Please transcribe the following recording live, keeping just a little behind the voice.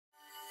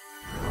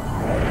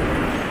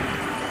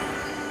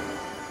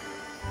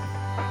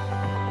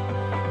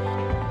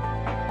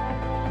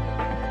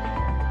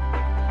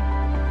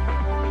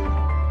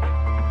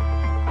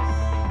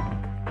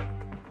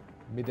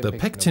The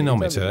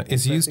pectinometer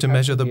is used to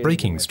measure the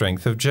breaking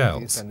strength of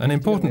gels, an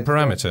important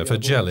parameter for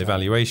gel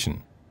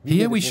evaluation.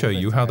 Here we show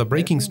you how the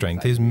breaking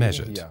strength is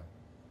measured.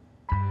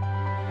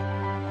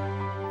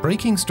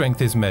 Breaking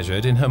strength is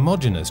measured in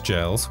homogeous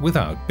gels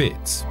without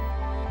bits.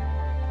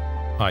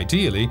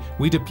 Ideally,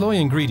 we deploy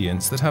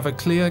ingredients that have a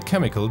clear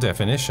chemical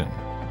definition.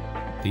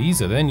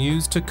 These are then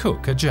used to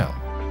cook a gel.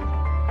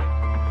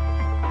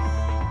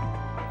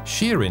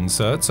 Shear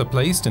inserts are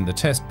placed in the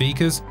test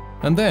beakers,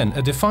 and then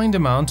a defined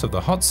amount of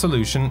the hot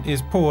solution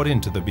is poured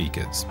into the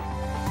beakers.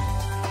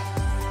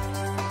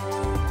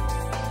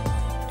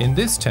 In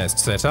this test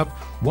setup,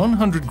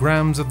 100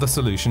 grams of the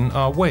solution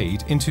are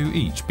weighed into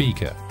each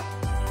beaker.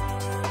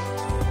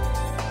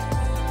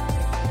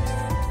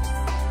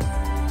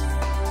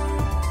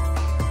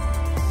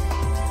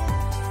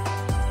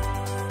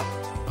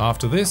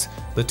 After this,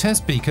 the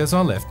test beakers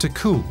are left to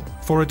cool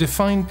for a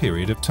defined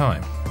period of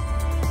time.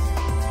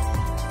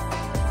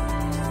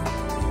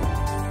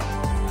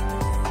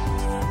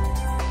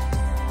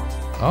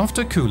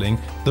 After cooling,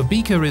 the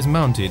beaker is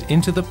mounted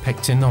into the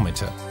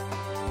pectinometer.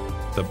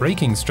 The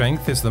breaking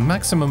strength is the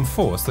maximum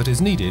force that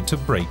is needed to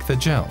break the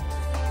gel.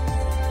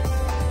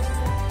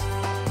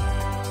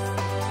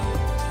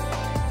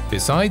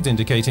 Besides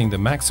indicating the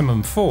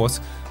maximum force,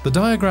 the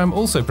diagram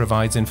also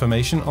provides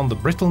information on the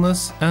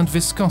brittleness and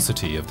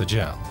viscosity of the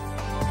gel.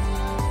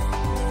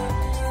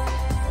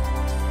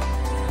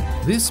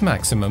 This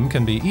maximum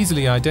can be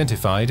easily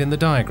identified in the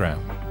diagram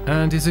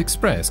and is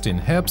expressed in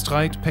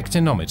Herbstreith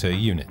Pectinometer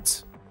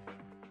units.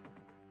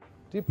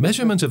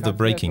 Measurement of the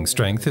breaking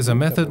strength is a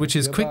method which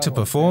is quick to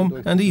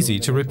perform and easy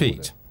to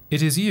repeat.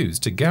 It is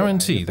used to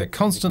guarantee the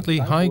constantly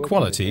high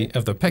quality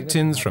of the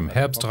pectins from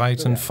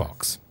Herbstreith and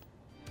Fox.